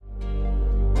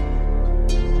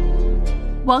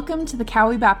Welcome to the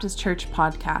Cowie Baptist Church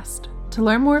podcast. To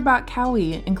learn more about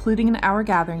Cowie, including in our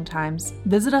gathering times,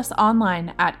 visit us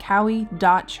online at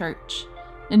cowie.church.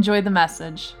 Enjoy the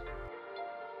message.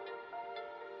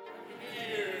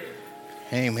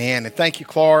 Amen. And thank you,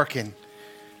 Clark. And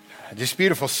just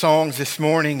beautiful songs this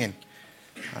morning. And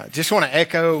just want to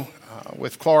echo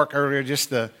with Clark earlier just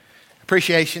the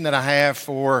appreciation that I have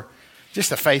for just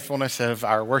the faithfulness of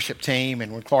our worship team.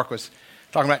 And when Clark was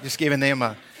talking about just giving them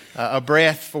a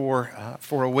breath for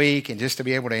a week and just to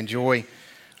be able to enjoy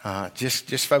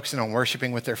just focusing on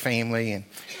worshiping with their family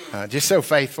and just so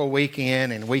faithful week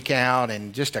in and week out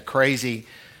and just a crazy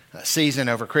season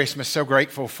over Christmas. So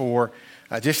grateful for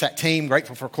just that team,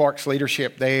 grateful for Clark's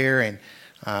leadership there. And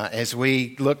as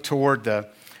we look toward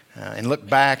and look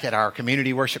back at our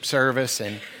community worship service,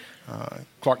 and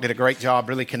Clark did a great job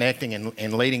really connecting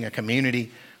and leading a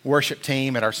community worship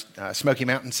team at our Smoky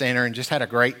Mountain Center, and just had a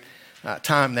great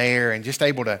time there, and just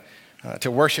able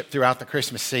to worship throughout the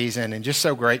Christmas season, and just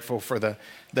so grateful for the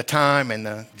time and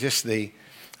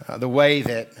the way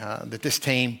that this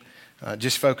team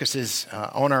just focuses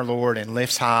on our Lord and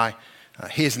lifts high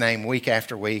His name week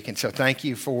after week. And so thank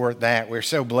you for that. We're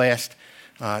so blessed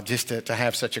just to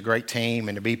have such a great team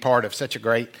and to be part of such a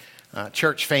great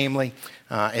church family.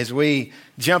 As we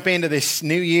jump into this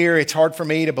new year, it's hard for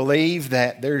me to believe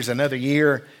that there's another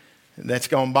year that's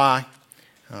gone by.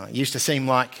 It used to seem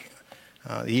like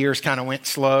the years kind of went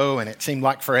slow, and it seemed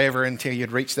like forever until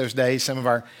you'd reach those days. Some of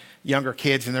our younger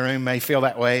kids in the room may feel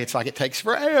that way. It's like it takes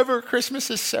forever. Christmas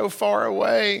is so far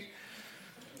away.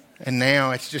 And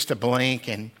now it's just a blink,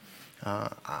 and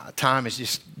time is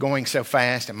just going so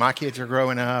fast, and my kids are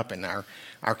growing up, and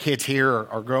our kids here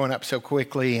are growing up so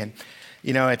quickly. And,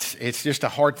 you know, it's just a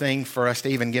hard thing for us to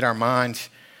even get our minds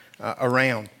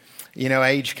around. You know,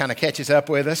 age kind of catches up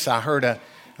with us. I heard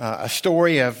a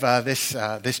story of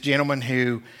this gentleman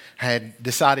who had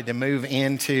decided to move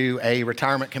into a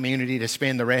retirement community to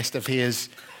spend the rest of his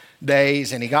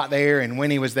days. And he got there, and when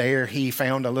he was there, he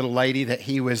found a little lady that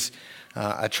he was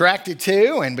attracted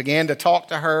to and began to talk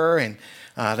to her. And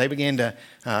they began to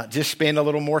just spend a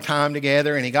little more time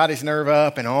together. And he got his nerve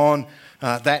up, and on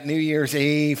that New Year's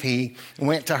Eve, he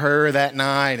went to her that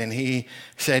night, and he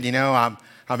said, you know,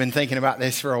 I've been thinking about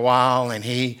this for a while, and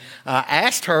he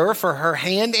asked her for her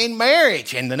hand in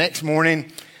marriage. And the next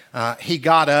morning, he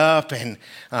got up and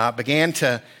began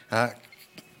to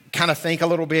kind of think a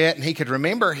little bit, and he could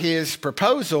remember his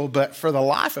proposal, but for the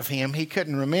life of him, he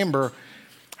couldn't remember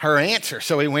her answer.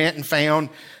 So he went and found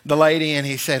the lady, and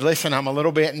he said, listen, I'm a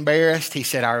little bit embarrassed. He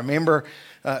said, I remember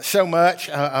so much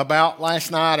about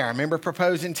last night. I remember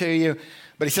proposing to you.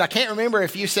 But he said, I can't remember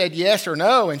if you said yes or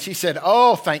no. And she said,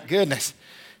 oh, thank goodness.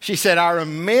 She said, I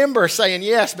remember saying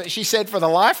yes, but she said, for the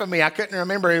life of me, I couldn't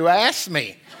remember who asked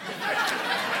me.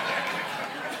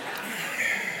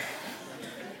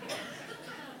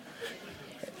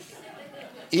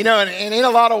 You know, and in a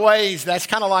lot of ways, that's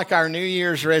kind of like our New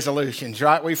Year's resolutions,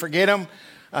 right? We forget them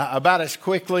about as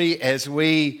quickly as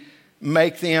we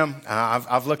make them.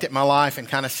 I've looked at my life and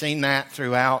kind of seen that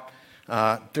throughout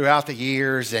the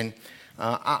years. And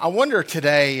I wonder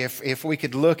today if we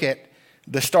could look at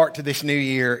the start to this new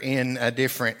year in a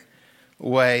different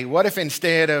way. What if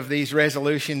instead of these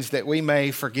resolutions that we may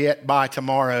forget by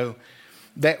tomorrow,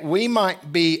 that we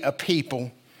might be a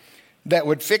people that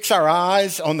would fix our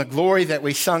eyes on the glory that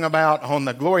we sung about, on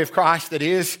the glory of Christ that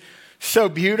is so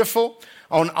beautiful,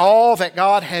 on all that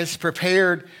God has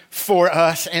prepared for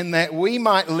us, and that we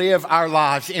might live our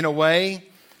lives in a way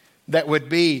that would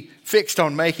be fixed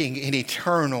on making an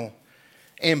eternal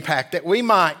impact, that we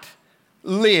might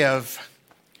live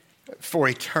for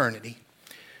eternity.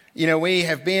 You know, we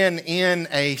have been in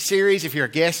a series, if you're a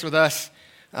guest with us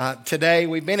today,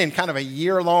 we've been in kind of a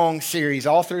year-long series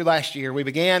all through last year. We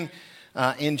began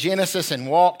in Genesis and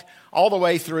walked all the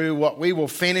way through what we will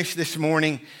finish this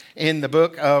morning in the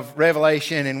book of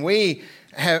Revelation. And we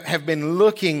have been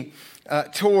looking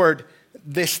toward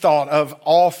this thought of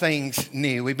all things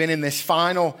new. We've been in this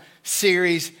final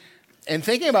series and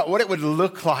thinking about what it would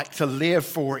look like to live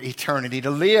for eternity,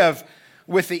 to live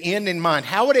with the end in mind.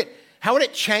 How would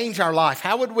it change our life?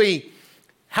 How would we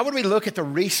look at the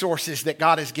resources that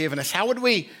God has given us? How would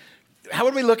we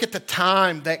look at the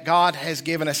time that God has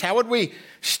given us? How would we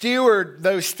steward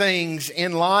those things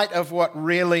in light of what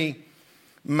really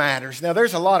matters? Now,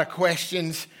 there's a lot of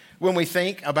questions when we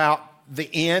think about the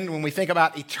end, when we think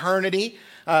about eternity.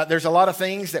 There's a lot of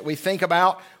things that we think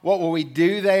about. What will we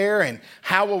do there, and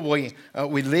how will we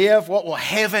live? What will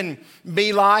heaven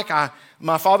be like?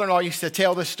 My father-in-law used to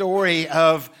tell the story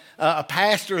of a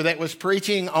pastor that was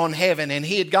preaching on heaven, and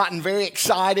he had gotten very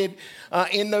excited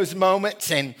in those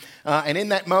moments. And in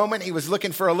that moment, he was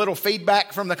looking for a little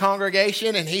feedback from the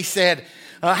congregation, and he said,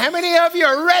 how many of you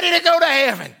are ready to go to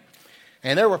heaven?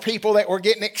 And there were people that were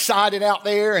getting excited out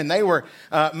there, and they were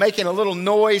making a little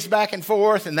noise back and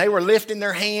forth, and they were lifting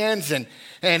their hands,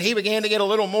 and he began to get a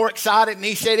little more excited, and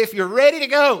he said, if you're ready to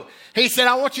go, he said,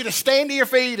 I want you to stand to your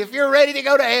feet if you're ready to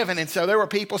go to heaven. And so there were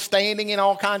people standing in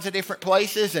all kinds of different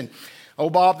places, and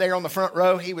old Bob there on the front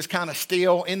row, he was kind of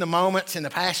still in the moments, and the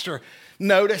pastor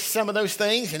noticed some of those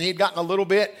things, and he had gotten a little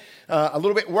bit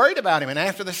worried about him. And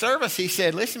after the service, he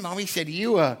said, listen, Mom, he said,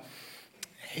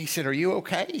 he said, are you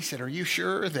okay? He said, are you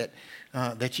sure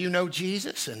that you know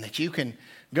Jesus and that you can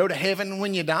go to heaven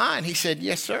when you die? And he said,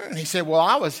 yes, sir. And he said, well,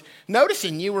 I was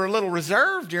noticing you were a little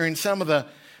reserved during some of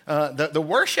the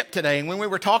worship today and when we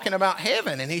were talking about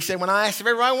heaven. And he said, when I asked if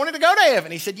everybody wanted to go to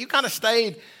heaven, he said, you kind of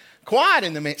stayed quiet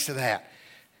in the midst of that.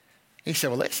 He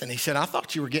said, well, listen, he said, I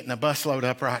thought you were getting a busload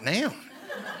up right now.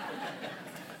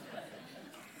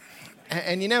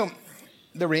 and you know,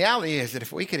 the reality is that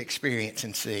if we could experience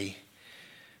and see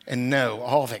and know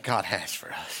all that God has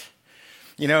for us.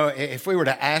 You know, if we were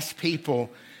to ask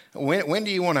people, when do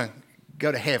you want to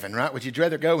go to heaven, right? Would you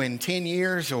rather go in 10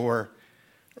 years or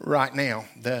right now?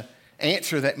 The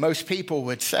answer that most people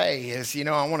would say is, you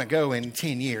know, I want to go in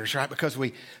 10 years, right? Because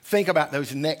we think about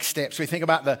those next steps. We think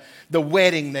about the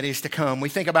wedding that is to come. We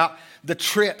think about the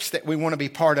trips that we want to be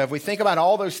part of. We think about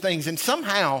all those things. And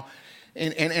somehow,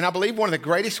 and I believe one of the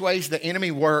greatest ways the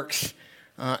enemy works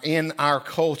in our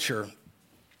culture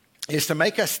is to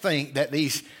make us think that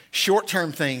these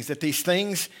short-term things, that these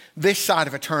things this side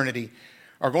of eternity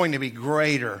are going to be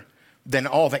greater than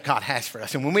all that God has for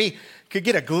us. And when we could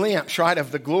get a glimpse, right,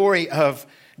 of the glory of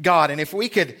God, and if we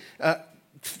could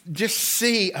just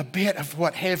see a bit of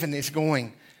what heaven is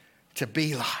going to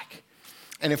be like,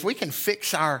 and if we can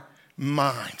fix our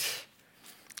minds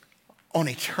on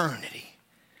eternity,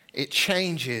 it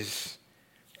changes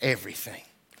everything.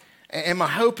 And my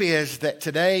hope is that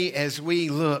today, as we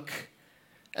look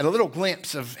at a little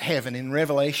glimpse of heaven in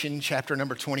Revelation chapter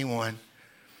number 21,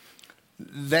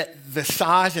 that the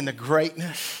size and the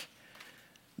greatness,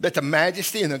 that the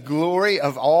majesty and the glory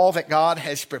of all that God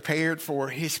has prepared for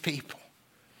his people,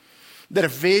 that a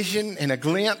vision and a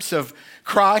glimpse of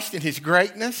Christ and his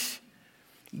greatness,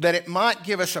 that it might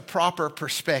give us a proper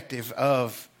perspective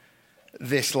of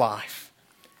this life.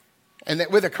 And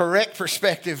that with a correct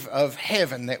perspective of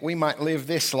heaven, that we might live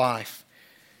this life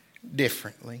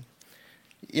differently.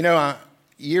 You know,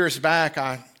 years back,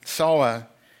 I saw an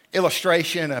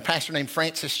illustration. A pastor named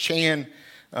Francis Chan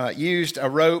used a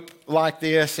rope like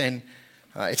this, and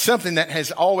it's something that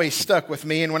has always stuck with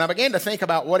me. And when I began to think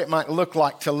about what it might look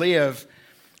like to live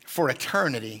for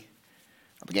eternity,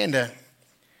 I began to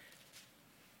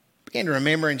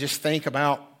remember and just think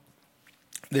about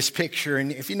this picture.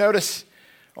 And if you notice,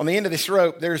 on the end of this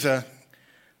rope, there's a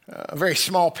very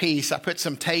small piece. I put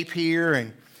some tape here,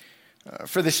 and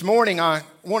for this morning, I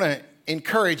want to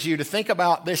encourage you to think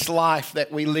about this life that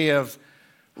we live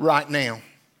right now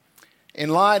in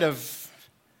light of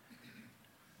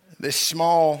this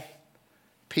small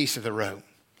piece of the rope.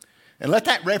 And let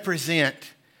that represent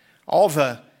all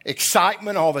the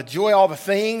excitement, all the joy, all the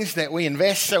things that we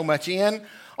invest so much in,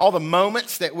 all the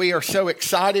moments that we are so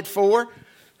excited for.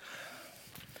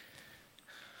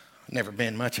 Never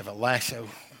been much of a lasso.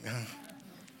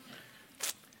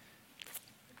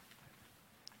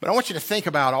 But I want you to think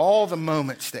about all the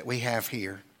moments that we have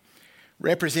here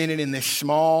represented in this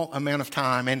small amount of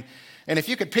time. And if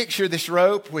you could picture this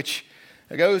rope, which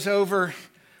goes over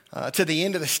to the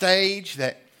end of the stage,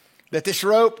 that this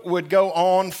rope would go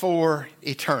on for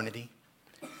eternity.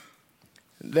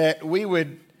 That we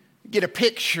would get a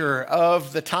picture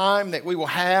of the time that we will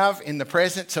have in the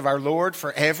presence of our Lord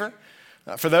forever.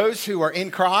 For those who are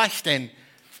in Christ, and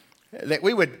that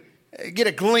we would get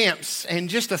a glimpse and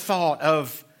just a thought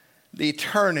of the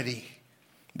eternity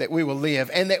that we will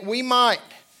live. And that we might,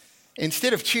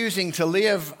 instead of choosing to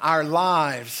live our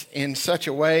lives in such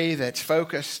a way that's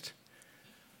focused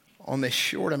on this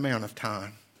short amount of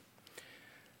time,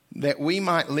 that we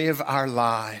might live our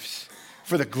lives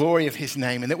for the glory of his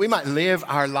name, and that we might live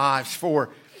our lives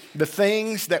for the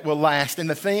things that will last and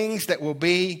the things that will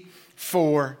be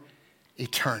for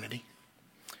eternity.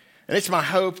 And it's my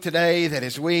hope today that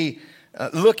as we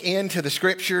look into the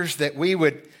scriptures, that we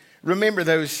would remember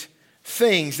those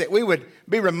things, that we would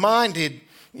be reminded.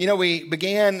 You know, we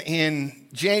began in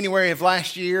January of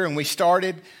last year, and we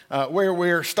started where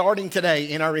we're starting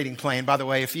today in our reading plan. By the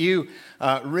way, if you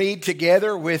read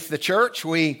together with the church,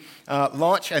 we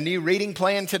launch a new reading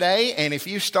plan today. And if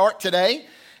you start today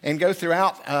and go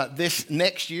throughout this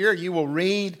next year. You will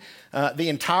read the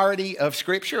entirety of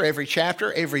Scripture, every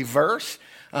chapter, every verse.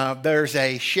 There's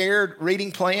a shared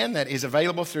reading plan that is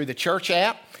available through the church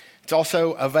app. It's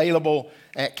also available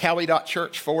at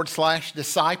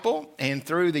cowie.church/disciple, and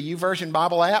through the YouVersion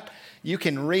Bible app, you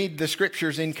can read the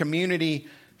Scriptures in community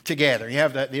together. You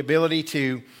have the ability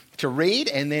to read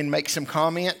and then make some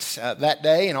comments that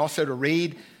day, and also to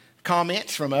read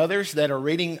comments from others that are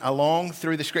reading along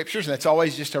through the Scriptures. And that's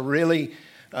always just a really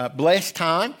blessed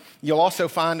time. You'll also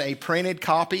find a printed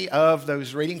copy of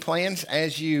those reading plans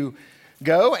as you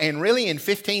go. And really in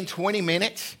 15, 20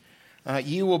 minutes,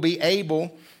 you will be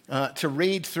able to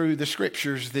read through the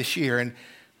Scriptures this year. And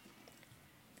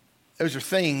those are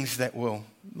things that will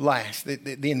last.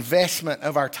 The investment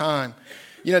of our time.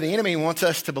 You know, the enemy wants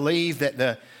us to believe that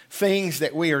the things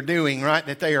that we are doing, right,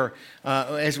 that they are,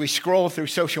 as we scroll through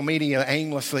social media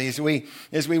aimlessly, as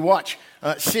we watch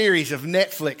series of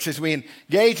Netflix, as we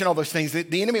engage in all those things,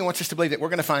 the enemy wants us to believe that we're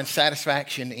going to find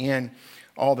satisfaction in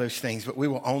all those things, but we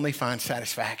will only find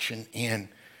satisfaction in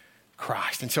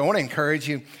Christ. And so I want to encourage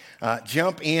you,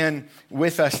 jump in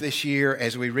with us this year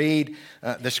as we read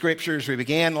the Scriptures. We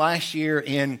began last year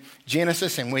in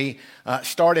Genesis, and we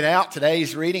started out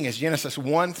today's reading as Genesis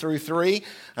 1 through 3.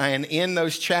 And in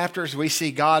those chapters, we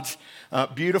see God's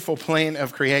beautiful plan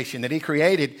of creation, that He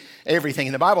created everything.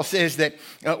 And the Bible says that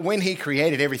when He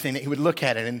created everything, that He would look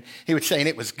at it and He would say, and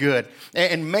it was good.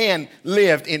 And man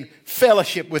lived in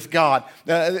fellowship with God.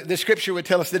 The Scripture would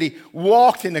tell us that He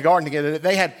walked in the garden together,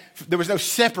 that there was no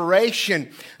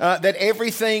separation, that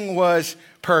everything was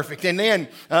perfect. And then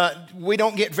we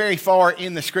don't get very far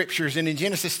in the Scriptures. And in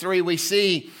Genesis 3, we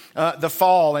see the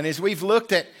fall. And as we've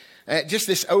looked at just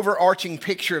this overarching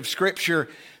picture of Scripture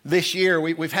this year,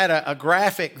 we've had a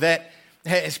graphic that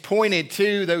has pointed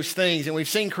to those things. And we've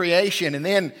seen creation, and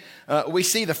then we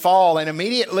see the fall. And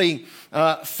immediately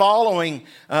following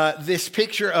this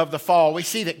picture of the fall, we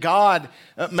see that God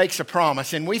makes a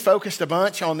promise. And we focused a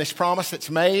bunch on this promise that's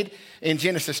made in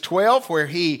Genesis 12, where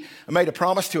He made a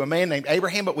promise to a man named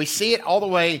Abraham. But we see it all the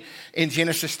way in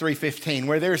Genesis 3:15,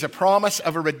 where there's a promise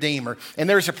of a redeemer and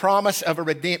there's a promise of a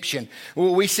redemption.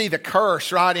 We see the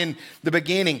curse right in the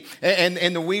beginning,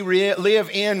 and we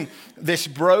live in this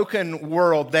broken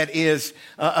world that is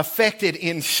affected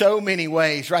in so many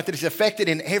ways, right? That is affected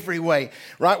in every way,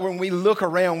 right? When we look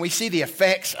around, we see the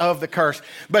effects of the curse.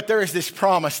 But there is this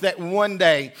promise that one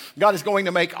day God is going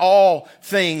to make all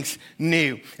things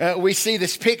new. We see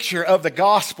this picture of the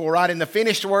gospel, right, in the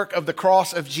finished work of the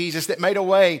cross of Jesus that made a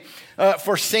way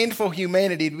for sinful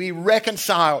humanity to be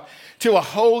reconciled to a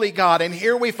holy God. And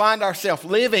here we find ourselves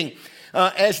living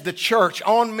as the church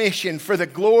on mission for the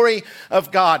glory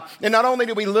of God. And not only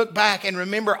do we look back and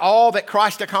remember all that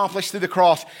Christ accomplished through the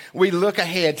cross, we look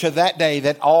ahead to that day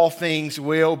that all things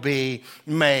will be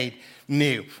made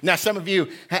new. Now, some of you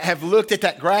have looked at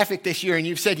that graphic this year and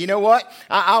you've said, you know what?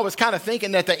 I was kind of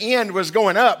thinking that the end was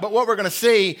going up, but what we're going to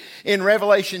see in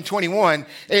Revelation 21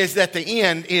 is that the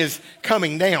end is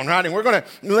coming down, right? And we're going to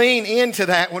lean into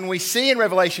that when we see in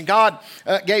Revelation, God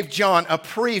gave John a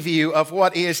preview of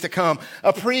what is to come,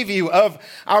 a preview of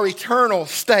our eternal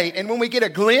state. And when we get a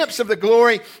glimpse of the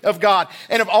glory of God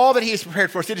and of all that He has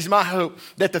prepared for us, it is my hope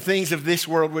that the things of this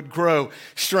world would grow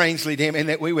strangely dim and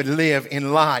that we would live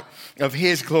in light of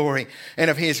His glory and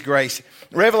of His grace.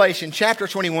 Revelation chapter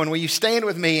 21, will you stand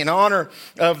with me in honor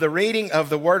of the reading of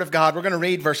the Word of God? We're going to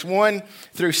read verse 1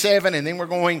 through 7, and then we're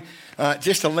going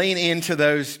just to lean into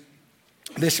those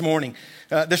this morning.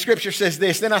 The Scripture says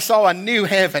this, "Then I saw a new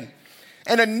heaven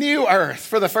and a new earth,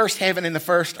 for the first heaven and the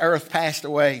first earth passed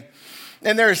away,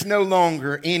 and there is no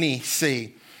longer any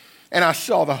sea. And I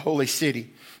saw the holy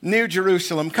city, New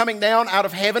Jerusalem, coming down out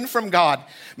of heaven from God,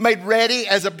 made ready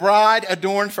as a bride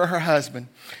adorned for her husband.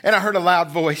 And I heard a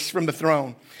loud voice from the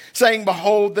throne, saying,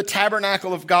 Behold, the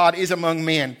tabernacle of God is among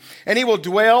men, and He will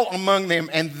dwell among them,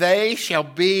 and they shall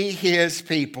be His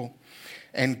people,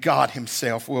 and God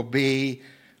Himself will be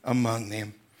among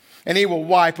them. And He will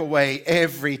wipe away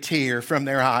every tear from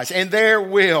their eyes, and there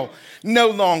will no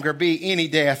longer be any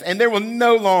death, and there will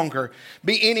no longer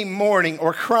be any mourning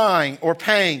or crying or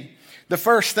pain. The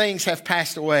first things have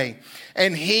passed away.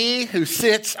 And He who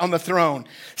sits on the throne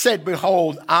said,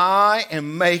 Behold, I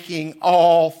am making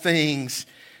all things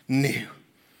new.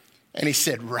 And He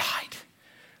said, Write,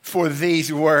 for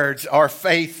these words are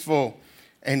faithful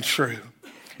and true.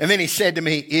 And then He said to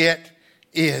me, It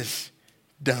is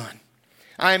done.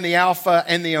 I am the Alpha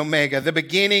and the Omega, the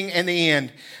beginning and the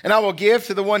end. And I will give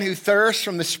to the one who thirsts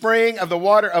from the spring of the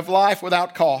water of life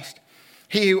without cost.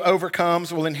 He who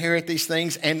overcomes will inherit these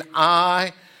things, and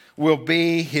I will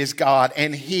be his God,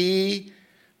 and he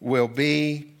will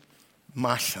be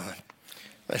my son.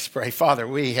 Let's pray. Father,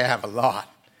 we have a lot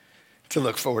to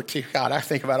look forward to. God, I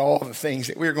think about all the things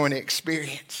that we're going to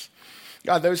experience.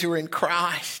 God, those who are in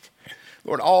Christ,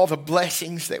 Lord, all the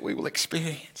blessings that we will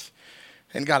experience.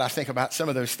 And God, I think about some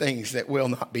of those things that will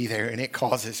not be there, and it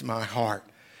causes my heart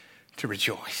to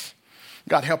rejoice.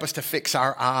 God, help us to fix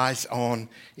our eyes on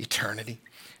eternity.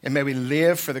 And may we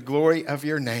live for the glory of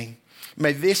your name.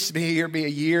 May this year be a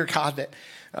year, God,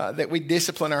 that we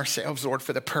discipline ourselves, Lord,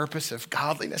 for the purpose of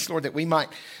godliness, Lord, that we might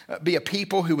be a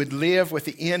people who would live with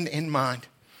the end in mind.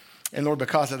 And Lord,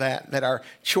 because of that our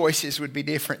choices would be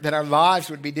different, that our lives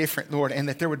would be different, Lord, and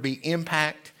that there would be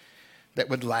impact that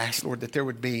would last, Lord, that there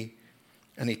would be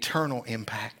an eternal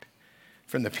impact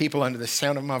from the people under the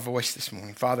sound of my voice this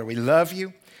morning. Father, we love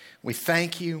you. We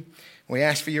thank you. We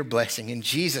ask for your blessing in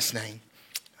Jesus' name.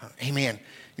 Amen.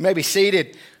 You may be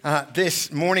seated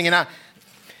this morning, and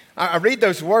I read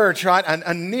those words, right?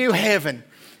 A new heaven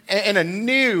and a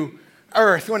new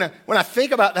earth. When I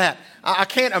think about that, I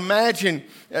can't imagine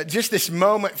just this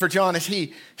moment for John as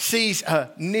he sees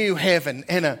a new heaven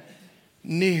and a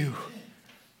new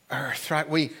earth, right?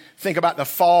 We think about the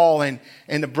fall and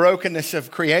the brokenness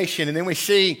of creation, and then we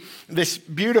see this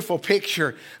beautiful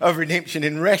picture of redemption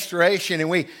and restoration, and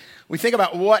we think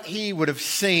about what he would have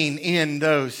seen in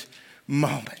those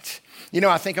moments. You know,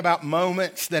 I think about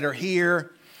moments that are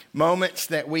here, moments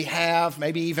that we have,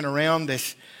 maybe even around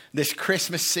this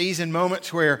Christmas season,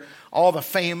 moments where all the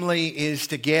family is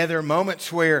together,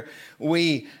 moments where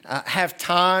we have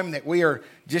time that we are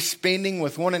just spending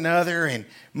with one another, and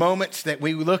moments that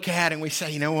we look at and we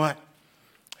say, you know what,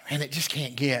 man, it just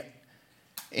can't get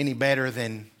any better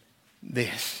than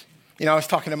this. You know, I was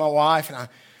talking to my wife, and I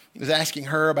was asking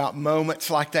her about moments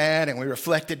like that, and we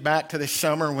reflected back to this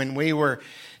summer when we were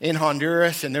in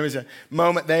Honduras, and there was a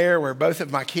moment there where both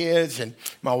of my kids and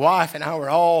my wife and I were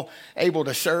all able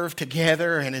to serve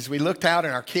together. And as we looked out,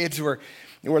 and our kids were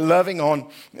loving on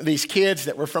these kids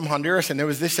that were from Honduras, and there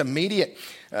was this immediate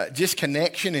just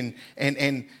connection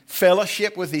and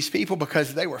fellowship with these people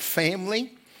because they were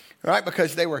family, right?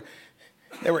 Because they were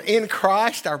in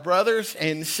Christ, our brothers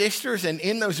and sisters. And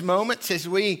in those moments, as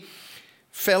we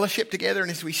fellowship together and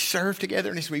as we served together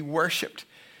and as we worshiped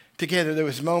together, there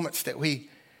was moments that we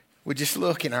would just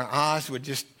look and our eyes would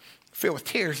just fill with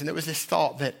tears. And there was this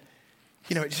thought that,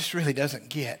 you know, it just really doesn't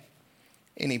get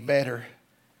any better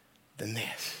than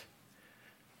this.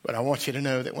 But I want you to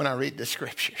know that when I read the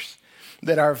scriptures,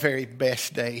 that our very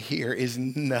best day here is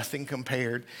nothing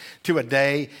compared to a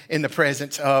day in the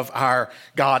presence of our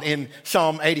God. In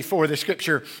Psalm 84, the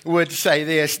scripture would say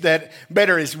this, that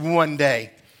better is one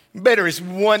day. Better is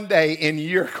one day in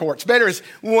your courts. Better is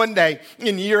one day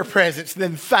in your presence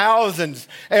than thousands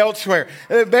elsewhere.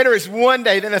 Better is one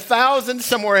day than 1,000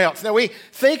 somewhere else. Now we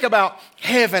think about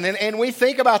heaven and we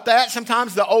think about that.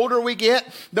 Sometimes the older we get,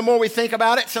 the more we think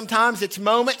about it. Sometimes it's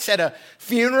moments at a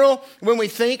funeral when we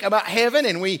think about heaven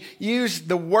and we use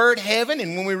the word heaven.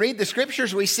 And when we read the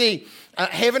scriptures, we see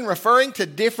heaven referring to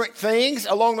different things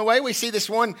along the way. We see this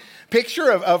one picture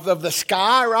of the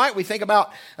sky, right? We think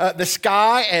about the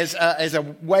sky as a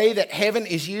way that heaven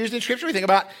is used in Scripture. We think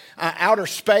about outer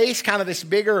space, kind of this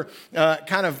bigger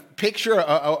kind of picture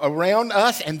around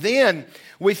us. And then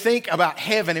we think about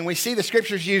heaven, and we see the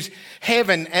Scriptures use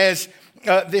heaven as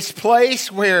this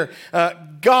place where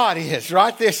God is,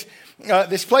 right? This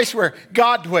place where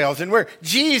God dwells and where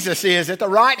Jesus is at the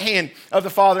right hand of the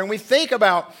Father. And we think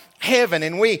about heaven,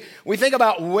 and we think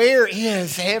about where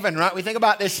is heaven, right? We think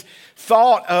about this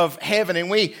thought of heaven, and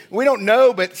we don't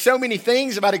know but so many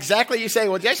things about exactly. You say,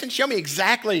 well, Jason, show me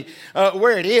exactly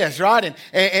where it is, right?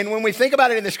 And when we think about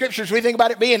it in the scriptures, we think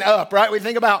about it being up, right? We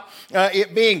think about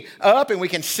it being up, and we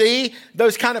can see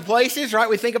those kind of places, right?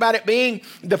 We think about it being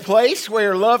the place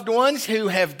where loved ones who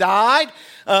have died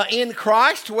in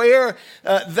Christ, where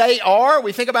they are.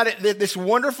 We think about it, this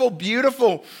wonderful,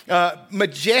 beautiful,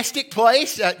 majestic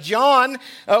place. John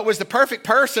was the perfect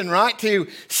person, right, to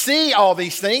see all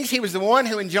these things. He was the one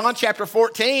who in John chapter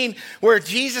 14, where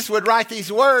Jesus would write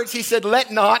these words, he said,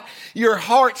 let not your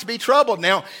hearts be troubled.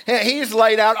 Now, he's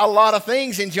laid out a lot of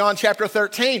things in John chapter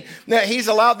 13. Now, he's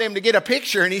allowed them to get a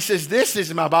picture, and he says, this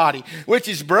is my body, which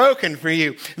is broken for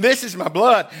you. This is my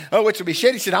blood, which will be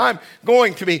shed. He said, I'm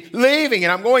going to be leaving,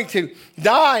 and I'm going to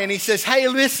die. And he says, hey,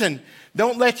 listen,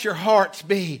 don't let your hearts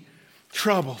be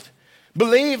troubled.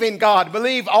 Believe in God.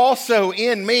 Believe also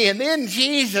in me. And then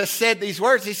Jesus said these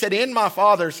words. He said, in my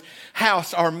Father's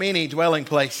house are many dwelling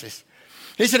places.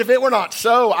 He said, if it were not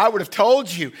so, I would have told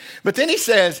you. But then he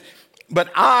says, but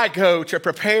I go to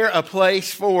prepare a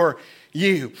place for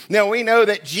you. Now we know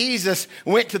that Jesus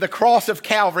went to the cross of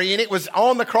Calvary, and it was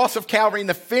on the cross of Calvary in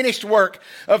the finished work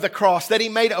of the cross that he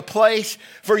made a place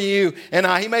for you and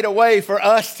I. He made a way for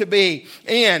us to be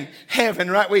in heaven,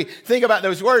 right? We think about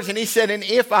those words, and he said, and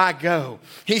if I go,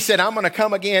 he said, I'm going to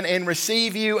come again and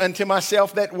receive you unto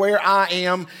myself, that where I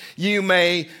am, you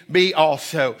may be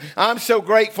also. I'm so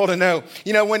grateful to know,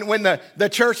 when the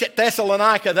church at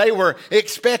Thessalonica, they were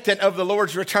expectant of the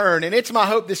Lord's return. And it's my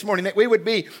hope this morning that we would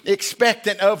be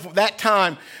expectant of that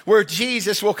time where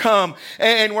Jesus will come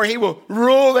and where he will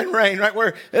rule and reign, right?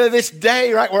 Where this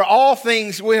day, right, where all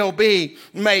things will be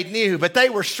made new. But they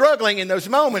were struggling in those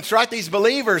moments, right? These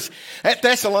believers at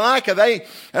Thessalonica,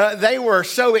 they were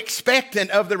so expectant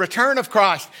of the return of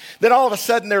Christ that all of a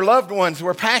sudden their loved ones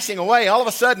were passing away. All of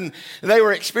a sudden they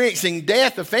were experiencing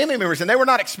death of family members, and they were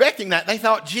not expecting that. They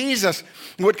thought Jesus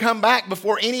would come back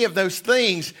before any of those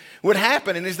things would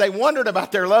happen. And as they wondered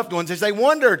about their loved ones, as they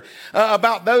wondered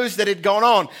about those that had gone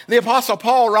on, the Apostle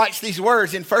Paul writes these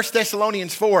words in 1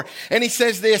 Thessalonians 4. And he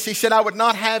says this, he said, I would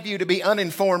not have you to be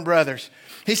uninformed, brothers.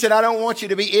 He said, I don't want you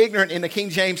to be ignorant, in the King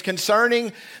James,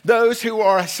 concerning those who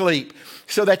are asleep,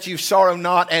 so that you sorrow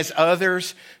not as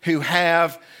others who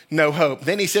have no hope.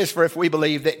 Then he says, for if we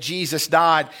believe that Jesus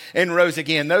died and rose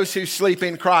again, those who sleep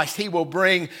in Christ, he will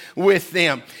bring with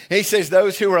them. He says,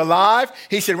 those who are alive,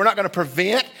 he said, we're not going to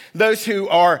prevent those who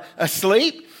are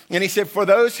asleep. And he said, for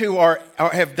those who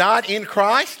have died in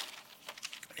Christ,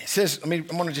 it says, I'm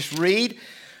going to just read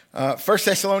 1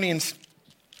 Thessalonians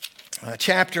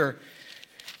chapter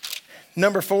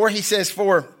number 4. He says,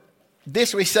 for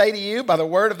this we say to you by the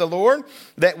word of the Lord,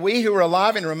 that we who are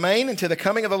alive and remain until the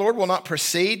coming of the Lord will not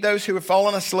precede those who have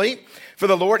fallen asleep. For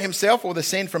the Lord himself will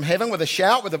descend from heaven with a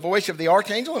shout, with the voice of the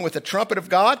archangel, and with the trumpet of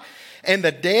God. And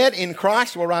the dead in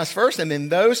Christ will rise first, and then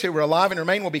those who are alive and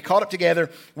remain will be caught up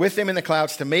together with them in the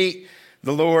clouds to meet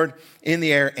the Lord in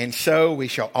the air. And so we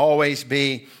shall always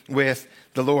be with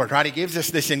the Lord, right? He gives us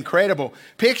this incredible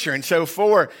picture. And so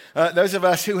for those of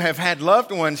us who have had loved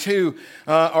ones who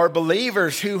are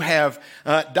believers who have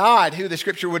died, who the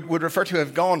scripture would refer to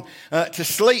have gone to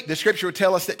sleep, the scripture would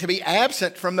tell us that to be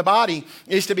absent from the body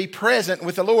is to be present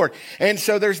with the Lord. And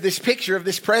so there's this picture of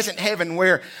this present heaven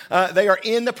where they are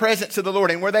in the presence of the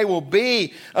Lord, and where they will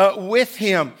be with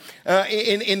him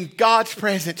in God's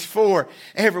presence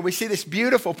forever. We see this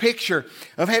beautiful picture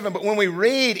of heaven. But when we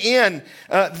read in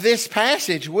this passage,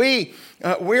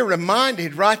 we're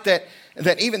reminded, right,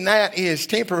 that even that is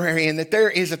temporary, and that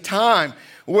there is a time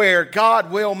where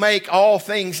God will make all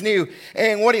things new.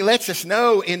 And what he lets us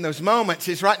know in those moments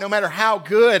is, right, no matter how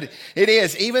good it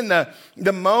is, even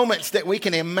the moments that we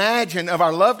can imagine of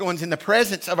our loved ones in the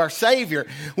presence of our Savior,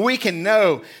 we can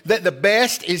know that the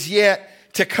best is yet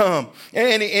to come.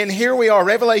 And here we are,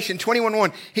 Revelation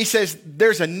 21:1. He says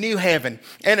there's a new heaven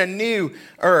and a new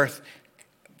earth.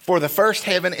 For the first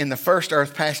heaven and the first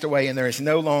earth passed away, and there is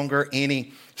no longer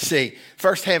any sea.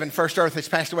 First heaven, first earth has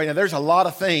passed away. Now, there's a lot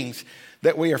of things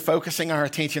that we are focusing our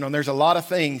attention on. There's a lot of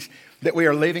things that we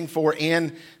are living for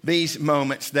in these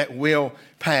moments that will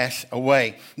pass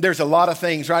away. There's a lot of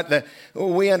things, right, that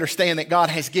we understand that God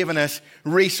has given us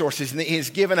resources, and that he has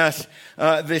given us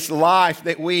this life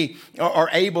that we are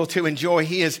able to enjoy.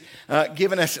 He has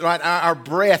given us, right, our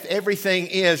breath. Everything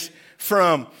is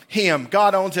from him.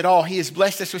 God owns it all. He has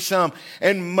blessed us with some,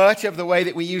 and much of the way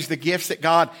that we use the gifts that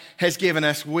God has given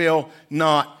us will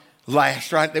not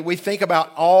last, right? That we think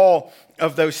about all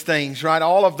of those things, right?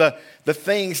 All of the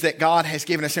things that God has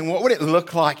given us. And what would it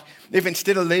look like if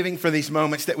instead of living for these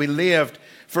moments that we lived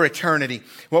for eternity?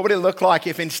 What would it look like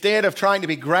if instead of trying to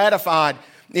be gratified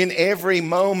in every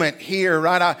moment here,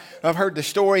 right? I've heard the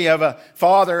story of a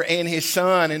father and his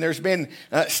son, and there's been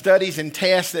studies and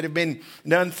tests that have been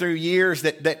done through years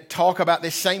that talk about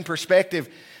this same perspective.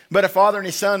 But a father and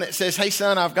his son that says, hey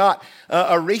son, I've got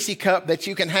a Reese cup that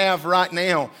you can have right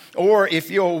now. Or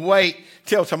if you'll wait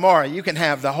till tomorrow, you can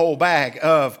have the whole bag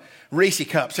of Reese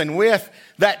cups. And with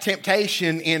that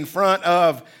temptation in front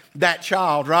of that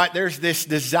child, right, there's this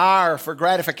desire for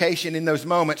gratification in those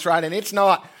moments, right? And it's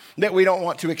not that we don't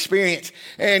want to experience.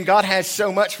 And God has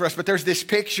so much for us, but there's this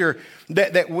picture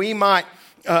that we might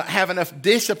have enough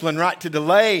discipline, right, to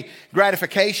delay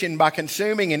gratification by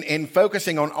consuming and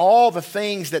focusing on all the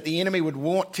things that the enemy would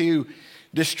want to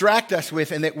distract us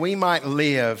with, and that we might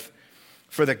live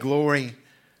for the glory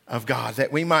of God,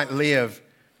 that we might live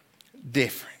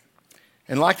different.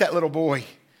 And like that little boy,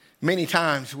 many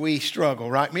times we struggle,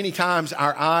 right? Many times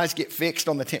our eyes get fixed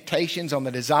on the temptations, on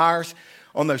the desires,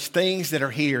 on those things that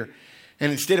are here.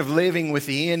 And instead of living with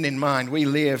the end in mind, we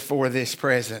live for this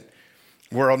present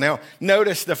world. Now,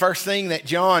 notice the first thing that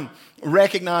John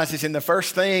recognizes, and the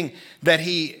first thing that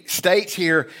he states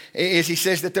here is he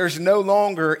says that there's no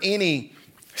longer any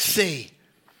sea.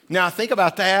 Now, think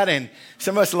about that, and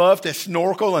some of us love to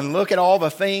snorkel and look at all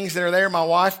the things that are there. My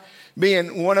wife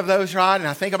being one of those, right? And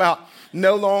I think about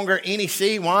no longer any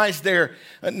sea. Why is there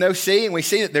no sea? And we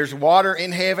see that there's water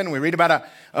in heaven. We read about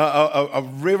a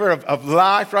river of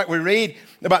life, right? We read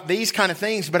about these kind of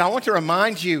things. But I want to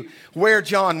remind you where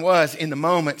John was in the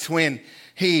moments when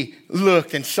he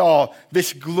looked and saw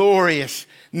this glorious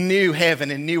new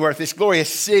heaven and new earth, this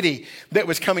glorious city that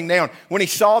was coming down. When he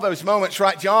saw those moments,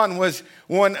 right, John was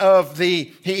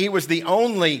he was the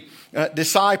only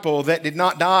disciple that did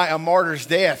not die a martyr's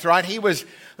death, right? He was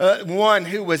one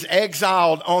who was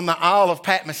exiled on the Isle of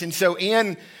Patmos. And so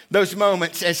in those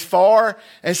moments, as far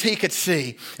as he could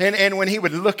see, and when he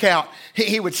would look out,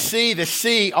 he would see the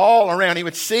sea all around. He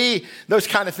would see those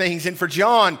kind of things. And for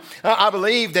John, I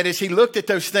believe that as he looked at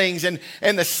those things and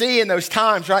the sea in those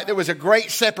times, right, there was a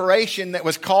great separation that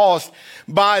was caused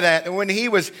by that. And when he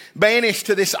was banished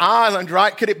to this island,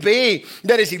 right, could it be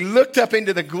that as he looked up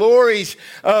into the glories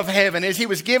of heaven, as he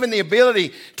was given the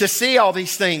ability to see all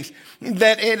these things,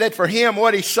 that for him,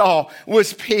 what he saw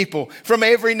was people from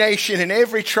every nation and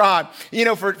every tribe. You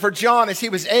know, for John, as he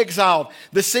was exiled,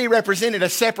 the sea represented a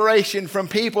separation from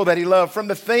people that he loved, from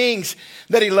the things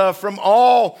that he loved, from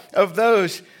all of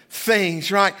those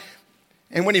things, right?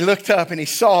 And when he looked up and he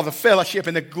saw the fellowship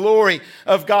and the glory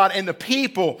of God and the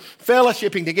people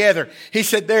fellowshipping together, he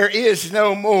said, there is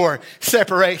no more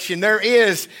separation. There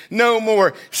is no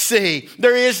more sea.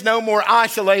 There is no more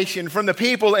isolation from the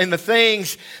people and the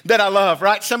things that I love,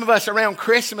 right? Some of us around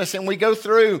Christmas, and we go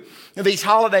through these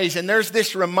holidays, and there's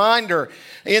this reminder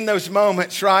in those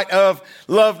moments, right, of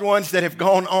loved ones that have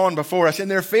gone on before us.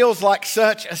 And there feels like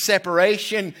such a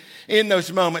separation in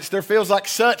those moments. There feels like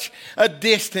such a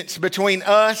distance between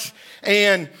us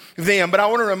and them. But I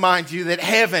want to remind you that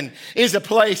heaven is a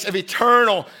place of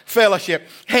eternal fellowship.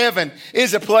 Heaven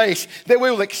is a place that we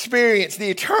will experience the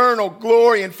eternal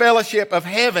glory and fellowship of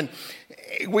heaven.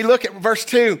 We look at verse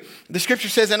 2. The scripture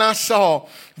says, and I saw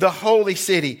the holy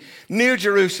city, New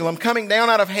Jerusalem, coming down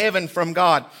out of heaven from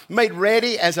God, made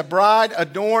ready as a bride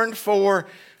adorned for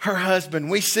her husband.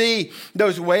 We see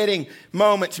those wedding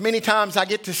moments. Many times I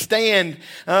get to stand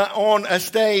on a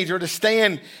stage or to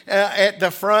stand at the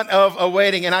front of a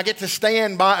wedding, and I get to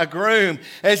stand by a groom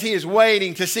as he is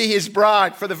waiting to see his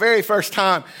bride for the very first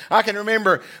time. I can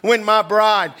remember when my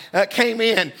bride came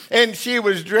in, and she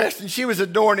was dressed and she was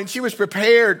adorned and she was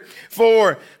prepared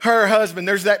for her husband.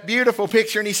 There's that beautiful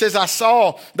picture, and he says, I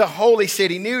saw the holy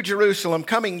city, New Jerusalem,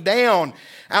 coming down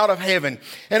out of heaven.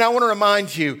 And I want to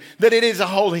remind you that it is a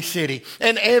holy city,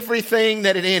 and everything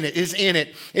that is in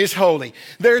it is holy.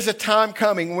 There's a time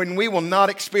coming when we will not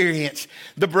experience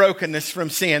the brokenness from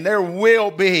sin. There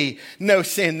will be no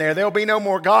sin there. There'll be no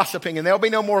more gossiping, and there'll be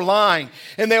no more lying,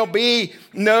 and there'll be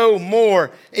no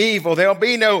more evil. There'll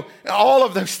be all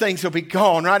of those things will be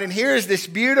gone, right? And here's this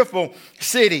beautiful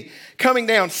city coming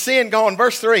down, sin gone.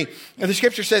 Verse 3, and the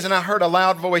scripture says, and I heard a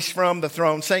loud voice from the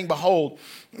throne saying, behold,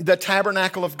 the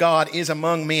tabernacle of God is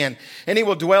among men, and he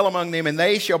will dwell among them, and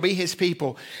they shall be his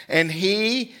people, and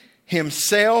he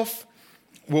himself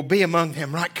will be among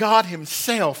them, right? God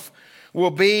himself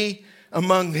will be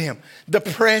among them. The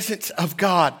presence of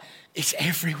God is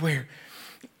everywhere.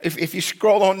 If you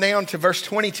scroll on down to verse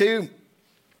 22,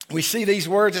 we see these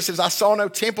words. It says, I saw no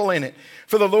temple in it,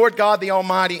 for the Lord God the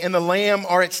Almighty and the Lamb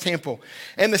are its temple.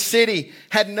 And the city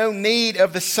had no need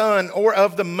of the sun or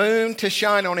of the moon to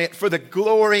shine on it, for the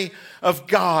glory of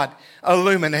God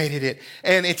illuminated it.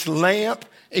 And its lamp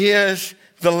is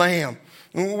the Lamb.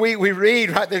 We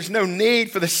read, right, there's no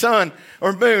need for the sun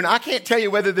or moon. I can't tell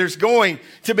you whether there's going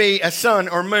to be a sun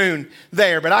or moon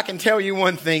there, but I can tell you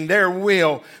one thing, there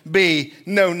will be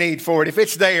no need for it. If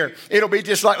it's there, it'll be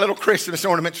just like little Christmas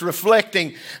ornaments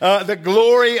reflecting the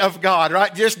glory of God,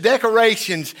 right? Just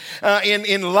decorations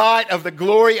in light of the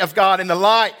glory of God, in the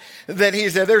light that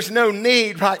he's there. There's no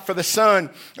need, right, for the sun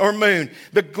or moon.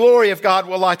 The glory of God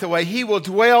will light the way. He will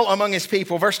dwell among his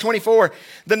people. Verse 24,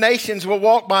 the nations will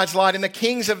walk by its light, and the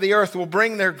kings of the earth will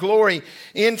bring their glory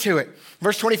into it.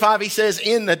 Verse 25, he says,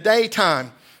 in the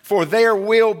daytime, for there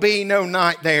will be no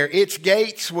night there. Its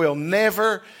gates will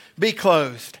never be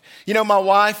closed. You know, my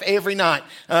wife, every night,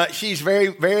 she's very,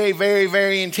 very, very,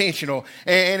 very intentional.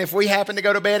 And if we happen to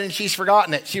go to bed and she's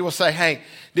forgotten it, she will say, hey,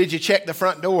 did you check the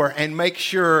front door and make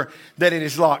sure that it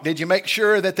is locked? Did you make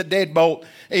sure that the deadbolt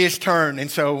is turned? And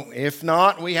so if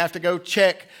not, we have to go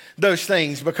check those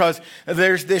things, because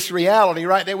there's this reality,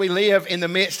 right, that we live in the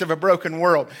midst of a broken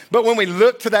world. But when we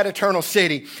look to that eternal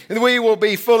city, we will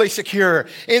be fully secure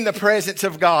in the presence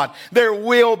of God. There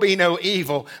will be no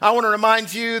evil. I want to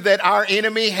remind you that our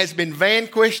enemy has been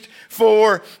vanquished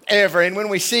forever. And when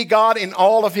we see God in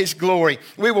all of his glory,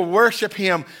 we will worship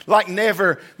him like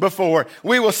never before.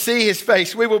 We will see his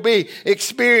face. We will be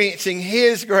experiencing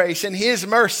his grace and his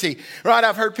mercy. Right?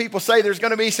 I've heard people say there's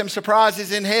going to be some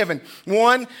surprises in heaven.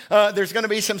 One, there's going to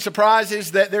be some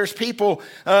surprises that there's people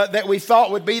that we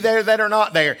thought would be there that are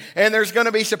not there. And there's going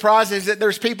to be surprises that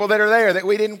there's people that are there that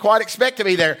we didn't quite expect to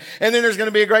be there. And then there's going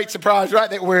to be a great surprise, right,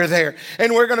 that we're there.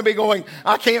 And we're going to be going,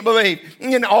 I can't believe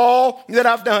in all that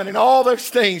I've done and all those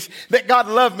things that God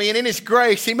loved me. And in his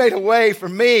grace, he made a way for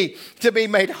me to be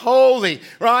made holy,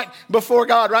 right, before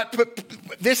God, right?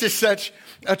 This is such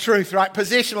a truth, right?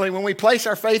 Positionally, when we place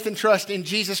our faith and trust in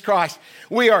Jesus Christ,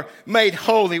 we are made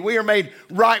holy. We are made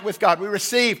right with God. We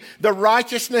receive the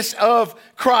righteousness of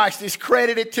Christ is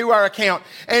credited to our account.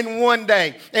 And one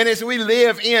day, and as we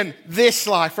live in this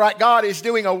life, right, God is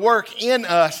doing a work in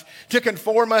us to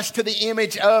conform us to the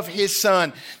image of his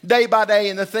Son. Day by day,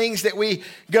 in the things that we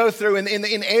go through and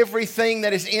in everything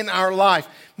that is in our life,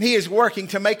 he is working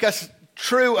to make us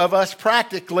true of us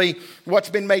practically what's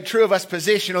been made true of us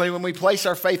positionally when we place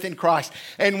our faith in Christ.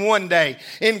 And one day,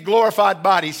 in glorified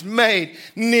bodies made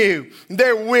new,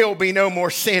 there will be no more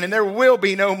sin, and there will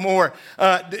be no more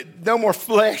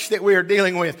flesh that we are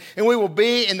dealing with, and we will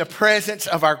be in the presence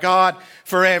of our God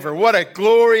forever. What a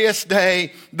glorious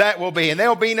day that will be. And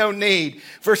there'll be no need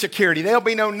for security. There'll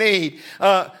be no need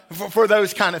for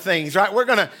those kind of things, right? We're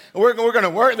gonna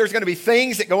work. There's gonna be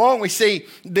things that go on. We see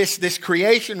this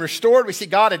creation restored. We see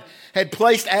God had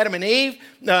placed Adam and Eve,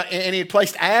 and he had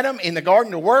placed Adam in the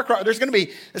garden to work. There's going to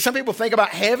be, some people think about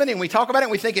heaven, and we talk about it,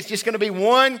 and we think it's just going to be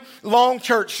one long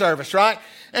church service, right?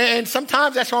 And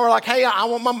sometimes that's why we're like, hey, I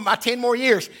want my 10 more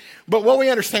years. But what we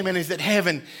understand, man, is that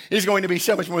heaven is going to be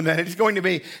so much more than that. It is going to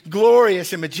be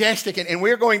glorious and majestic, and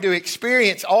we're going to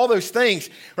experience all those things,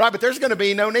 right? But there's going to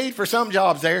be no need for some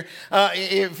jobs there.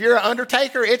 If you're an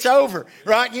undertaker, it's over,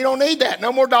 right? You don't need that.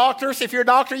 No more doctors. If you're a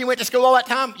doctor, you went to school all that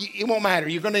time, it won't matter.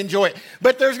 You're going to enjoy it.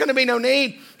 But there's going to be no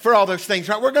need for all those things,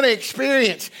 right? We're going to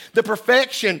experience the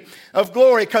perfection of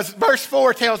glory, because verse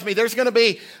 4 tells me there's going to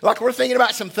be, like, we're thinking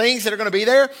about some things that are going to be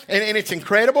there, and it's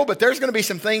incredible, but there's going to be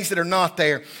some things that are not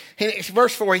there. And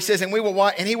verse 4, he says, and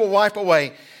he will wipe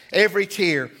away every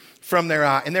tear from their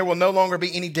eye, and there will no longer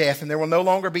be any death, and there will no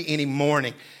longer be any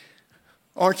mourning.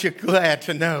 Aren't you glad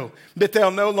to know that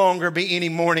there'll no longer be any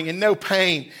mourning and no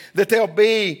pain, that there'll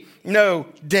be no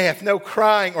death, no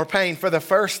crying or pain, for the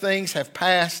first things have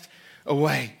passed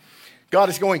away. God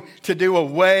is going to do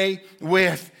away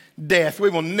with death. We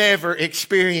will never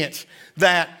experience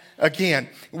that again.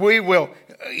 We will,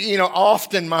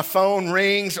 often my phone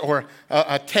rings or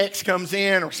a text comes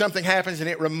in or something happens, and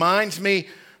it reminds me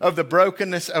of the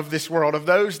brokenness of this world, of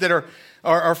those that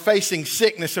are facing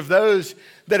sickness, of those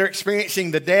that are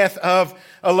experiencing the death of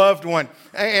a loved one.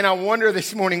 And I wonder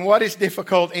this morning, what is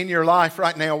difficult in your life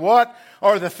right now? What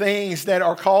are the things that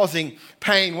are causing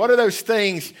pain? What are those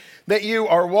things that you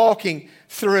are walking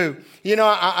through?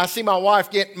 I see my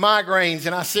wife get migraines,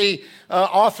 and I see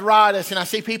arthritis, and I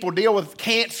see people deal with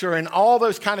cancer and all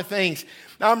those kind of things.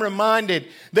 I'm reminded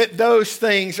that those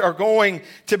things are going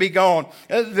to be gone,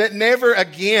 that never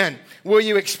again will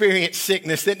you experience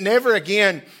sickness, that never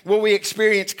again will we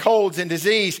experience colds and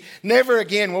disease, never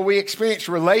again will we experience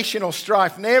relational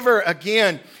strife, never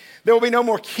again. There will be no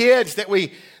more kids that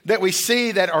we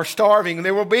see that are starving.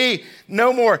 There will be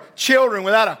no more children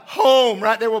without a home,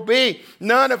 right? There will be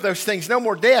none of those things. No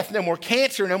more death, no more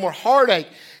cancer, no more heartache.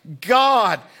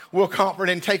 God will comfort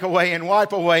and take away and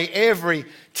wipe away every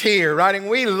tear, right? And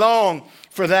we long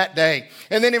for that day.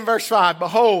 And then in verse 5,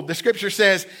 behold, the scripture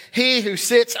says, he who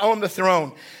sits on the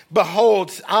throne,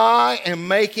 behold, I am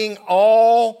making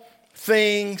all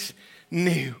things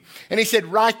new. And he said,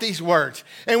 write these words.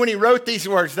 And when he wrote these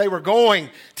words, they were going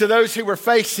to those who were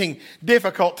facing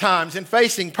difficult times and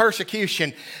facing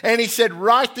persecution. And he said,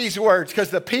 write these words,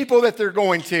 because the people that they're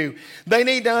going to, they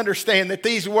need to understand that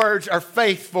these words are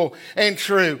faithful and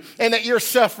true, and that your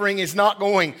suffering is not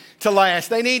going to last.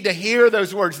 They need to hear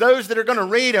those words. Those that are going to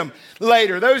read them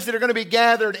later, those that are going to be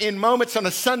gathered in moments on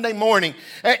a Sunday morning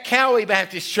at Cowie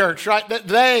Baptist Church, right? That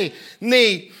they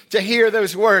need to hear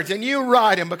those words. And you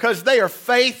write them because they are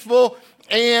faithful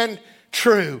and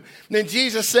true. Then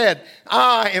Jesus said,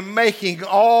 I am making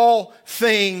all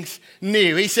things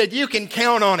new. He said, you can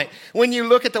count on it. When you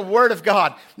look at the Word of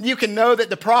God, you can know that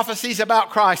the prophecies about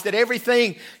Christ, that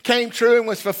everything came true and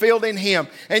was fulfilled in Him.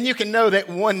 And you can know that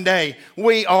one day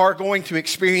we are going to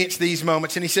experience these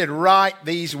moments. And He said, write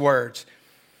these words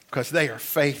because they are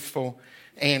faithful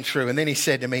and true. And then He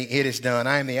said to me, it is done.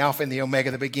 I am the Alpha and the Omega,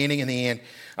 the beginning and the end.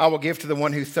 I will give to the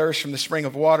one who thirsts from the spring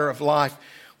of water of life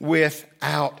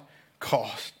without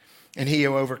cost. And he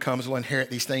who overcomes will inherit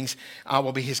these things. I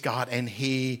will be his God, and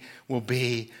he will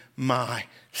be my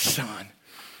son.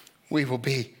 We will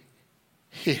be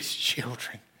his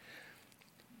children.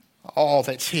 All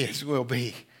that's his will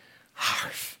be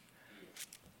ours.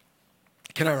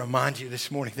 Can I remind you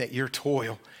this morning that your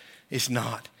toil is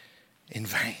not in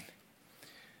vain?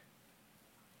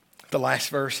 The last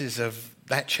verses of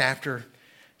that chapter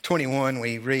 21,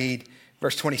 we read,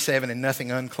 verse 27, and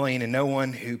nothing unclean, and no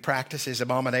one who practices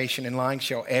abomination and lying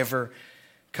shall ever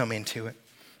come into it,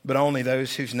 but only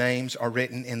those whose names are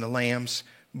written in the Lamb's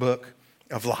book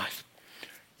of life.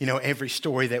 You know, every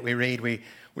story that we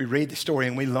read the story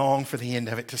and we long for the end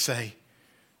of it to say,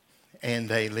 and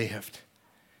they lived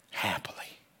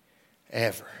happily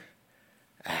ever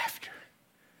after.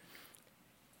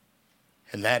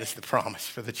 And that is the promise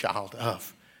for the child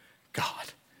of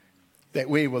God, that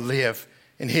we will live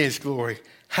in his glory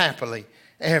happily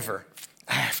ever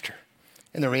after.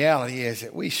 And the reality is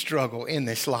that we struggle in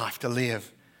this life to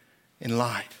live in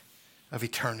light of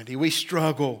eternity. We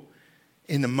struggle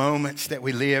in the moments that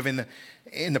we live,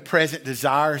 in the present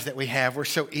desires that we have. We're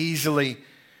so easily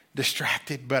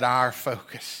distracted, but our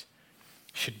focus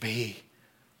should be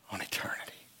on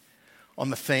eternity,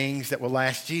 on the things that will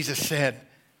last. Jesus said,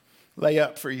 lay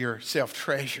up for yourself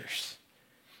treasures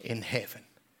in heaven,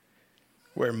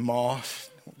 where moth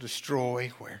will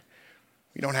destroy, where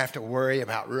you don't have to worry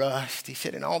about rust. He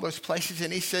said in all those places,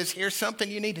 and he says, here's something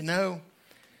you need to know.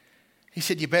 He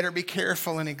said, you better be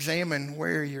careful and examine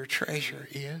where your treasure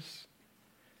is.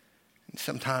 And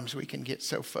sometimes we can get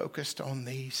so focused on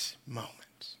these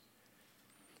moments.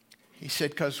 He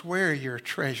said, because where your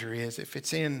treasure is, if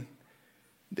it's in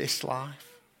this life,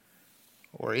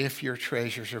 or if your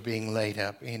treasures are being laid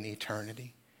up in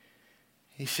eternity,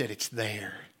 he said it's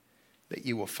there that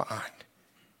you will find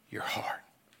your heart.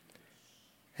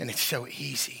 And it's so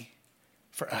easy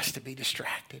for us to be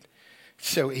distracted. It's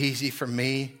so easy for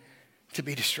me to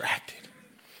be distracted.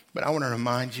 But I want to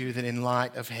remind you that in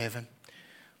light of heaven,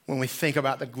 when we think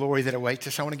about the glory that awaits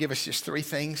us, I want to give us just 3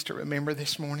 things to remember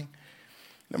this morning.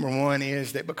 Number 1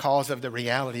 is that because of the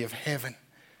reality of heaven,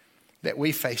 that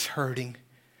we face hurting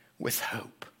with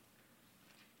hope.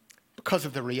 Because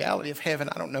of the reality of heaven,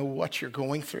 I don't know what you're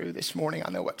going through this morning.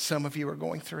 I know what some of you are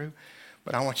going through,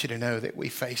 but I want you to know that we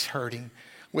face hurting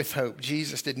with hope.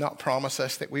 Jesus did not promise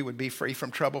us that we would be free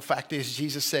from trouble. Fact is,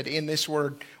 Jesus said, in this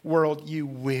world, you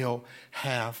will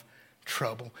have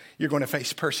trouble. You're going to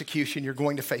face persecution. You're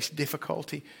going to face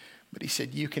difficulty. But he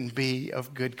said, you can be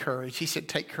of good courage. He said,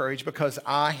 take courage because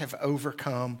I have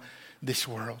overcome this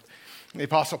world. The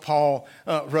Apostle Paul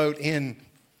wrote in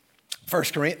 1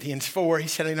 Corinthians 4, he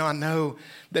said, I know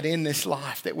that in this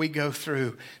life that we go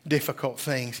through difficult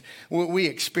things. We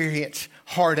experience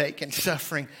heartache and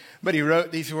suffering. But he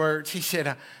wrote these words. He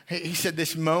said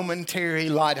this momentary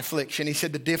light affliction. He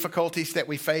said the difficulties that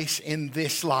we face in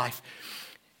this life,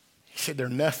 he said they're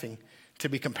nothing to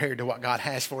be compared to what God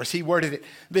has for us. He worded it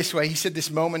this way. He said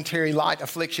this momentary light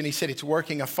affliction, he said it's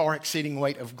working a far exceeding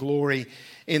weight of glory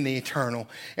in the eternal.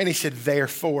 And he said,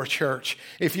 therefore, church,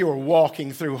 if you are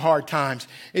walking through hard times,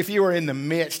 if you are in the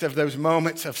midst of those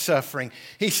moments of suffering,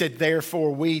 he said,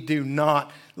 therefore, we do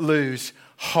not lose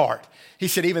heart. He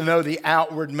said, even though the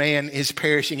outward man is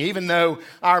perishing, even though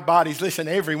our bodies, listen,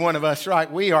 every one of us,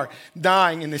 right, we are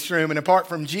dying in this room. And apart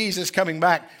from Jesus coming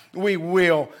back, we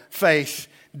will face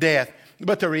death.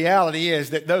 But the reality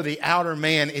is that though the outer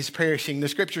man is perishing, the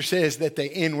scripture says that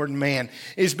the inward man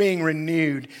is being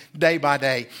renewed day by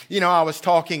day. You know, I was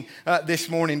talking this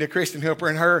morning to Kristen Hooper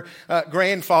and her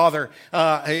grandfather,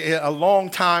 a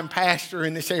longtime pastor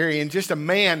in this area, and just a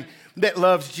man that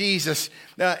loves Jesus.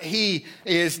 He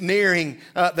is nearing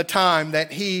the time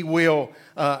that he will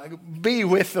be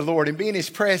with the Lord and be in his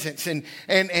presence, and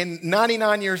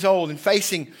 99 years old and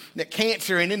facing the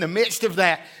cancer. And in the midst of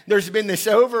that, there's been this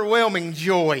overwhelming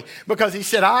joy because he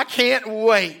said, I can't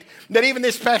wait that even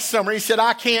this past summer, he said,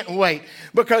 I can't wait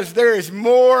because there is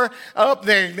more up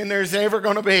there than there's ever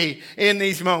going to be in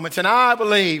these moments. And I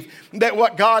believe that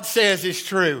what God says is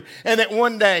true and that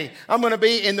one day I'm going to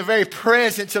be in the very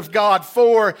presence of God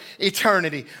for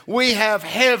eternity. We have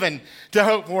heaven to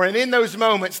hope for. And in those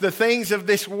moments, the things of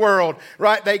this world,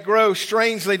 right, they grow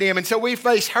strangely dim. And so we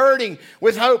face hurting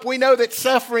with hope. We know that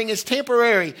suffering is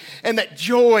temporary and that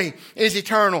joy is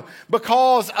eternal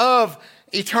because of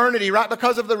eternity, right?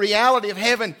 Because of the reality of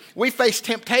heaven, we face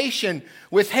temptation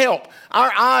with help. Our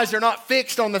eyes are not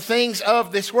fixed on the things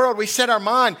of this world. We set our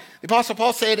mind. The Apostle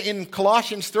Paul said in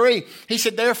Colossians 3, he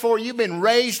said, therefore you've been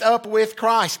raised up with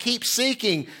Christ. Keep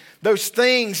seeking those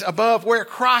things above where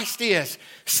Christ is,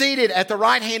 seated at the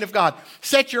right hand of God.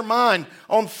 Set your mind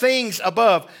on things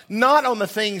above, not on the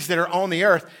things that are on the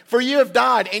earth. For you have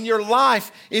died and your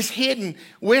life is hidden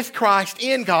with Christ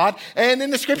in God. And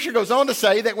then the scripture goes on to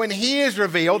say that when he is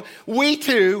revealed, we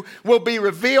too will be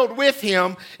revealed with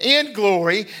him in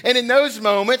glory. And in those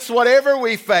moments, whatever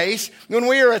we face, when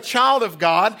we are a child of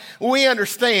God, we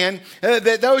understand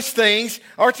that those things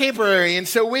are temporary. And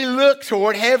so we look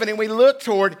toward heaven and we look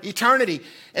toward eternity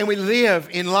and we live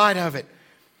in light of it.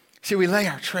 See, we lay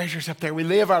our treasures up there. We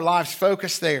live our lives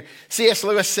focused there. C.S.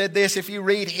 Lewis said this, if you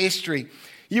read history,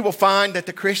 you will find that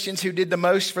the Christians who did the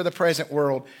most for the present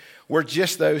world were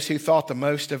just those who thought the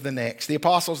most of the next. The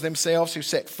apostles themselves who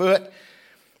set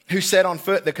on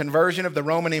foot the conversion of the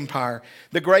Roman Empire,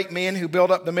 the great men who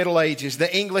built up the Middle Ages,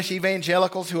 the English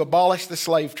evangelicals who abolished the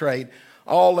slave trade,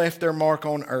 all left their mark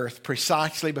on earth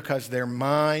precisely because their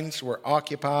minds were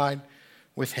occupied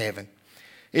with heaven.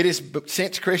 It is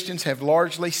since Christians have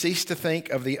largely ceased to think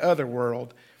of the other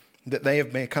world that they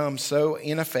have become so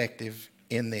ineffective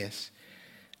in this.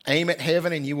 Aim at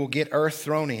heaven and you will get earth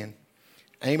thrown in.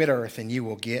 Aim at earth and you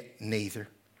will get neither.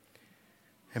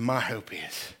 And my hope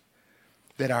is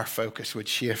that our focus would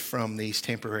shift from these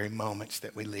temporary moments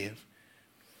that we live,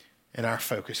 and our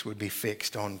focus would be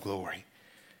fixed on glory,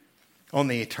 on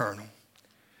the eternal.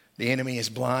 The enemy is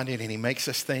blinded and he makes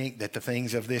us think that the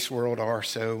things of this world are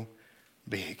so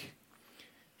big.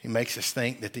 He makes us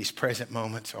think that these present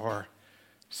moments are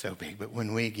so big. But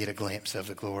when we get a glimpse of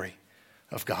the glory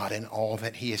of God and all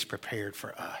that he has prepared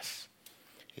for us,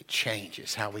 it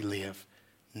changes how we live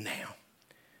now.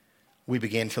 We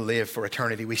begin to live for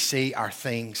eternity. We see our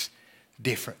things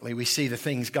differently. We see the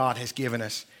things God has given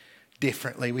us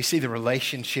differently. We see the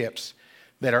relationships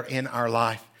that are in our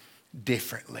life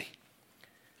differently.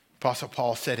 Apostle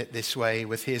Paul said it this way,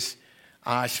 with his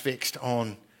eyes fixed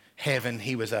on heaven.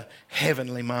 He was a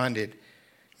heavenly minded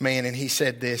man. And he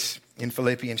said this in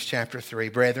Philippians chapter 3,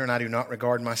 brethren, I do not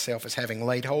regard myself as having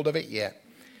laid hold of it yet.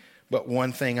 But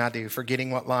one thing I do, forgetting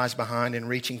what lies behind and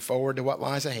reaching forward to what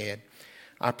lies ahead,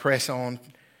 I press on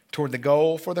toward the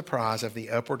goal for the prize of the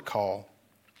upward call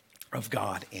of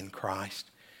God in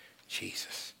Christ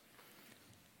Jesus.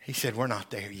 He said, we're not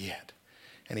there yet.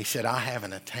 And he said, I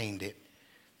haven't attained it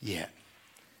yet.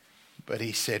 But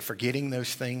he said, forgetting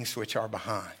those things which are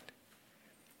behind.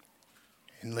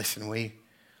 And listen,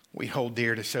 we hold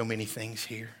dear to so many things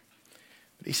here.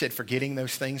 But he said, forgetting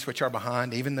those things which are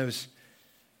behind, even those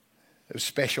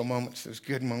special moments, those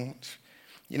good moments.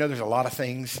 You know, there's a lot of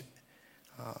things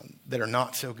that are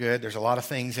not so good. There's a lot of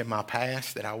things in my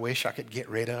past that I wish I could get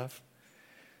rid of.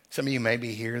 Some of you may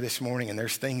be here this morning and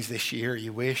there's things this year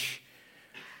you wish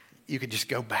you could just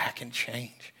go back and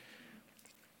change.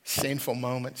 Sinful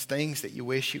moments, things that you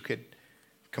wish you could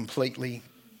completely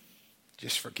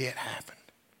just forget happened.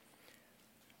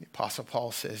 The Apostle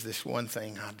Paul says, this one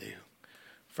thing I do,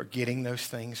 forgetting those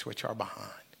things which are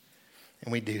behind.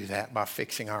 And we do that by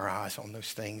fixing our eyes on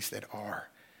those things that are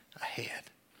ahead.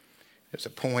 There's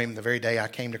a poem, the very day I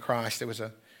came to Christ, there was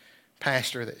a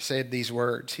pastor that said these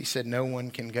words. He said, no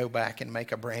one can go back and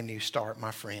make a brand new start,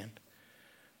 my friend,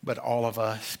 but all of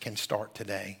us can start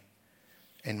today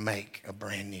and make a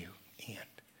brand new end.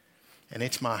 And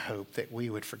it's my hope that we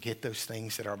would forget those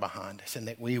things that are behind us and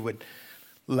that we would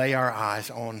lay our eyes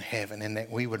on heaven and that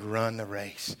we would run the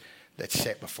race that's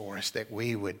set before us, that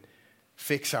we would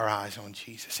fix our eyes on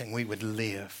Jesus and we would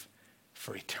live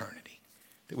for eternity,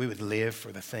 that we would live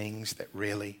for the things that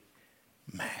really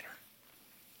matter,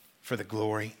 for the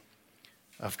glory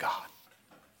of God.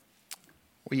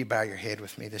 Will you bow your head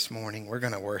with me this morning? We're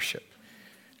going to worship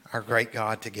our great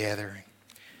God together.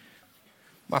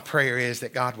 My prayer is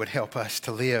that God would help us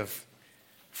to live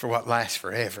for what lasts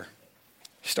forever,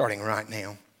 starting right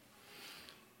now.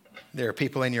 There are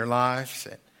people in your lives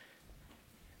that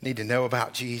need to know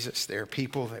about Jesus. There are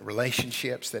people,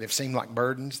 relationships that have seemed like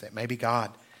burdens that maybe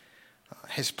God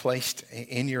has placed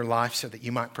in your life so that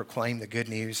you might proclaim the good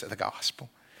news of the gospel.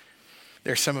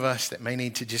 There's some of us that may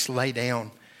need to just lay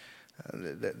down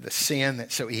the sin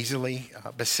that so easily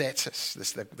besets us,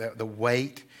 the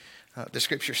weight. The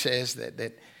Scripture says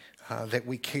that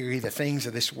we carry the things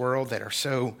of this world that are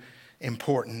so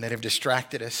important, that have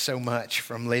distracted us so much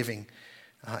from living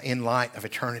in light of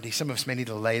eternity. Some of us may need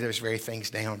to lay those very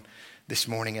things down this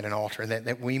morning at an altar, and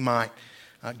that we might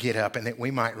get up and that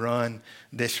we might run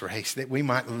this race, that we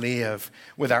might live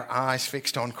with our eyes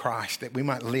fixed on Christ, that we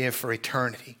might live for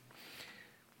eternity.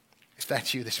 If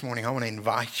that's you this morning, I want to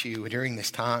invite you during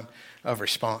this time of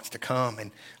response to come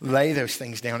and lay those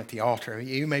things down at the altar.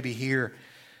 You may be here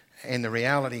in the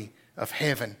reality of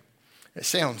heaven. It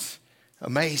sounds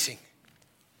amazing,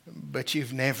 but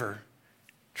you've never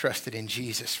trusted in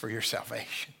Jesus for your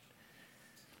salvation.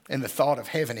 And the thought of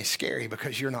heaven is scary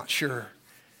because you're not sure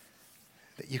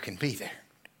that you can be there.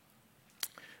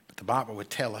 But the Bible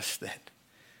would tell us that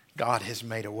God has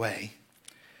made a way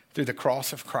through the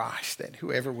cross of Christ, that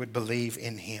whoever would believe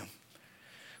in him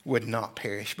would not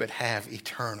perish but have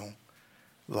eternal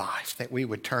life. That we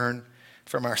would turn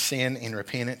from our sin in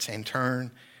repentance and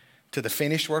turn to the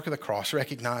finished work of the cross,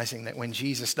 recognizing that when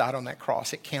Jesus died on that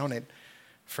cross, it counted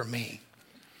for me.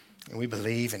 And we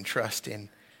believe and trust in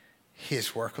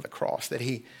his work of the cross, that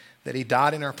he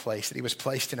died in our place, that he was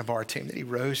placed in a bar tomb, that he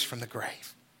rose from the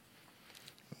grave.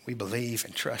 We believe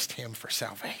and trust him for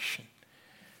salvation.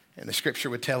 And the Scripture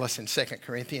would tell us in 2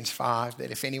 Corinthians 5 that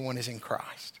if anyone is in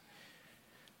Christ,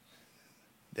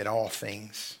 that all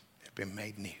things have been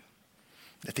made new.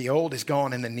 That the old is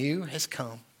gone and the new has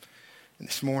come. And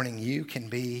this morning you can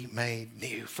be made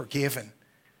new, forgiven,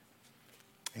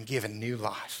 and given new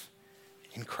life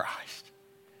in Christ.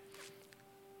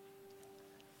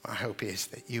 My hope is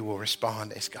that you will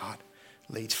respond as God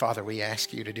leads. Father, we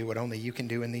ask you to do what only you can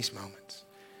do in these moments.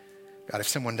 God, if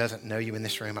someone doesn't know you in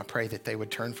this room, I pray that they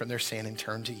would turn from their sin and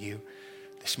turn to you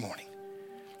this morning.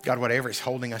 God, whatever is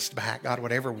holding us back, God,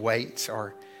 whatever weights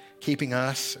are keeping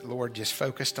us, Lord, just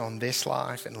focused on this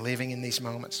life and living in these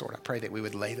moments, Lord, I pray that we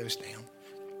would lay those down.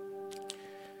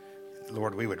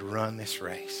 Lord, we would run this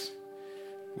race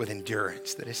with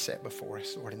endurance that is set before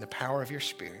us, Lord, in the power of your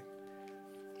Spirit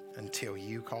until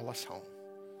you call us home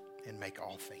and make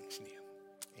all things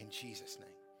new. In Jesus' name.